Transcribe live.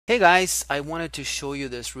Hey guys, I wanted to show you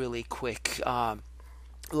this really quick.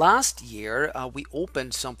 Last year, we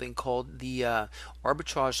opened something called the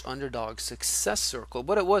Arbitrage Underdog Success Circle.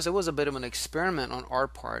 What it was a bit of an experiment on our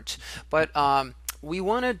part, but we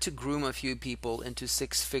wanted to groom a few people into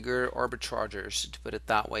six-figure arbitragers, to put it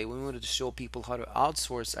that way. We wanted to show people how to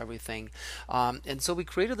outsource everything. And so we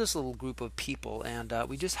created this little group of people, and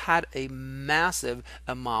we just had a massive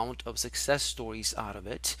amount of success stories out of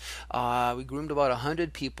it. We groomed about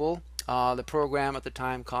 100 people. The program at the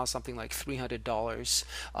time cost something like $300,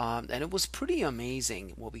 and it was pretty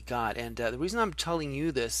amazing what we got. And the reason I'm telling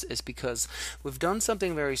you this is because we've done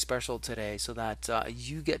something very special today so that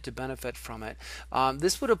you get to benefit from it.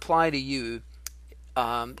 This would apply to you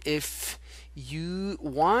if you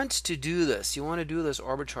want to do this, you want to do this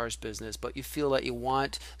arbitrage business, but you feel that you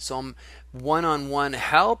want some one-on-one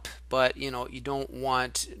help, but you don't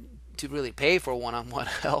want to really pay for one-on-one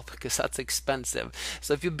help because that's expensive.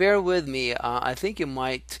 So if you bear with me, I think you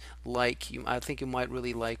might I think you might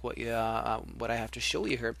really like what I have to show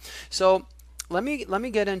you here. So let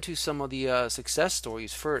me get into some of the success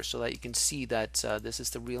stories first, so that you can see that this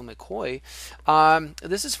is the real McCoy.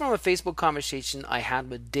 This is from a Facebook conversation I had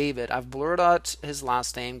with David. I've blurred out his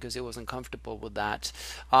last name because he wasn't comfortable with that.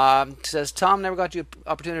 It says, Tom, never got the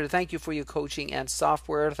opportunity to thank you for your coaching and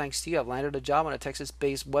software. Thanks to you, I've landed a job on a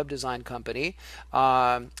Texas-based web design company.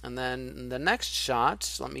 And then the next shot,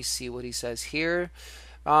 let me see what he says here.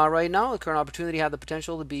 Right now, the current opportunity had the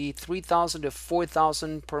potential to be $3,000 to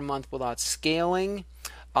 $4,000 per month without scaling.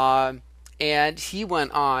 And he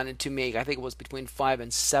went on to make, I think it was between $5,000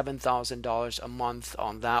 and $7,000 a month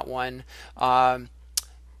on that one.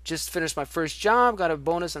 Just finished my first job, got a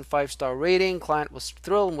bonus and 5-star rating. Client was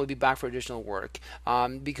thrilled and will be back for additional work,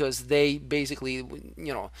 because they basically,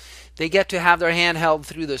 they get to have their hand held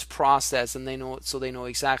through this process, and they know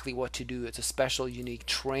exactly what to do. It's a special, unique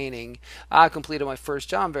training. I completed my first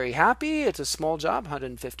job. I'm very happy. It's a small job,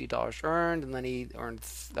 $150 earned, and then he earned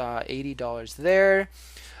 $80 there.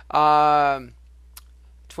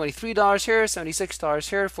 $23 here, $76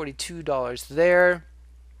 here, $42 there.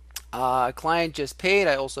 Client just paid.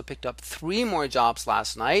 I also picked up 3 more jobs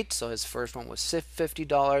last night. So his first one was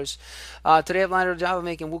 $50. Today I've landed a job of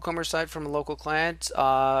making WooCommerce site from a local client,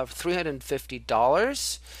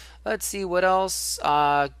 $350. Let's see what else.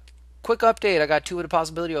 Quick update, I got 2 with a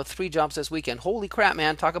possibility of 3 jobs this weekend. Holy crap,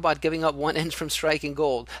 man. Talk about giving up 1 inch from striking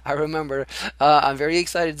gold. I remember. I'm very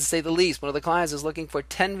excited to say the least. One of the clients is looking for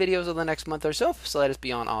 10 videos over the next month or so that is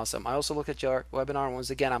beyond awesome. I also looked at your webinar. Once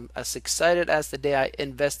again, I'm as excited as the day I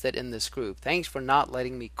invested in this group. Thanks for not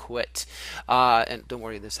letting me quit. And don't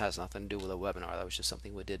worry, this has nothing to do with a webinar. That was just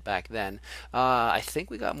something we did back then. I think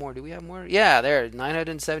we got more. Do we have more? Yeah, there,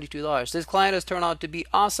 $972. This client has turned out to be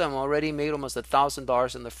awesome. Already made almost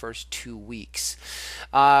 $1,000 in the first 2 weeks.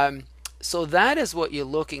 So that is what you're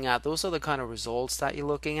looking at. Those are the kind of results that you're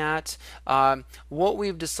looking at. What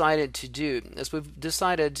we've decided to do is we've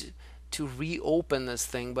decided to reopen this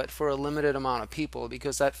thing, but for a limited amount of people,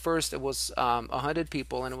 because at first it was 100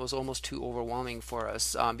 people and it was almost too overwhelming for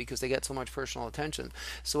us, because they get so much personal attention.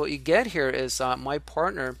 So what you get here is my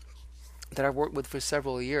partner that I've worked with for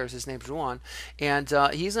several years. His name's Juan, and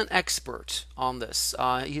he's an expert on this.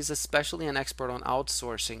 He's especially an expert on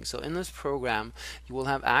outsourcing. So in this program, you will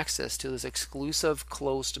have access to this exclusive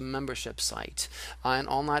closed membership site. And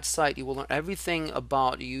on that site, you will learn everything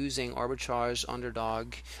about using Arbitrage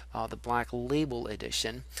Underdog, the Black Label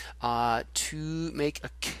Edition, to make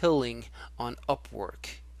a killing on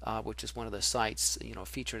Upwork. Which is one of the sites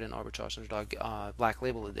featured in Arbitrage Underdog Black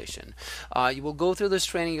Label Edition. You will go through this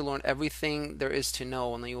training. You'll learn everything there is to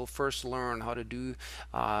know, and then you will first learn how to do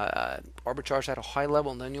arbitrage at a high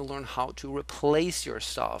level, and then you'll learn how to replace your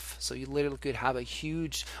stuff. So you literally could have a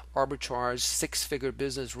huge arbitrage 6-figure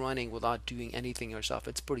business running without doing anything yourself.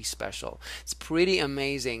 It's pretty special. It's pretty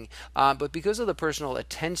amazing. But because of the personal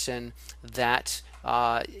attention that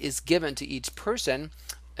is given to each person,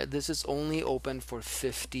 this is only open for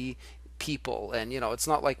 50 people, and it's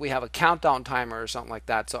not like we have a countdown timer or something like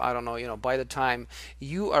that. So I don't know, by the time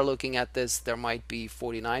you are looking at this, there might be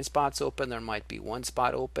 49 spots open, there might be 1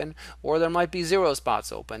 spot open, or there might be 0 spots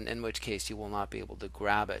open, in which case you will not be able to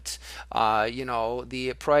grab it.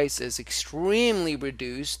 The price is extremely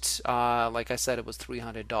reduced. Like I said, it was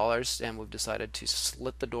 $300, and we've decided to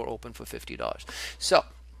slit the door open for $50. So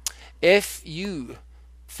if you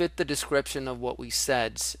fit the description of what we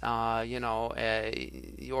said. You're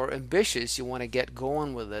ambitious, you want to get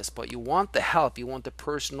going with this, but you want the help, you want the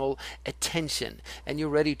personal attention, and you're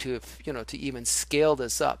ready to, to even scale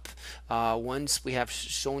this up. Once we have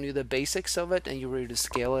shown you the basics of it and you're ready to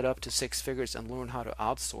scale it up to 6 figures and learn how to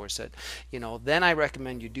outsource it, then I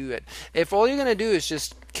recommend you do it. If all you're going to do is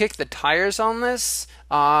just kick the tires on this,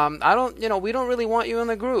 we don't really want you in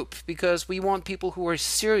the group, because we want people who are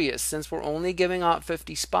serious. Since we're only giving out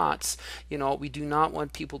 50 spots, we do not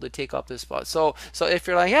want people to take up this spot. So if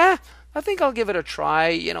you're like, yeah, I think I'll give it a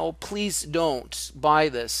try, please don't buy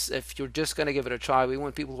this. If you're just going to give it a try, we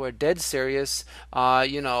want people who are dead serious,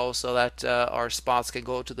 so that our spots can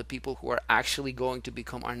go to the people who are actually going to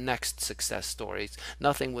become our next success stories.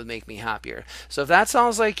 Nothing would make me happier. So if that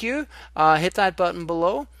sounds like you, hit that button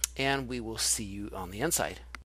below, and we will see you on the inside.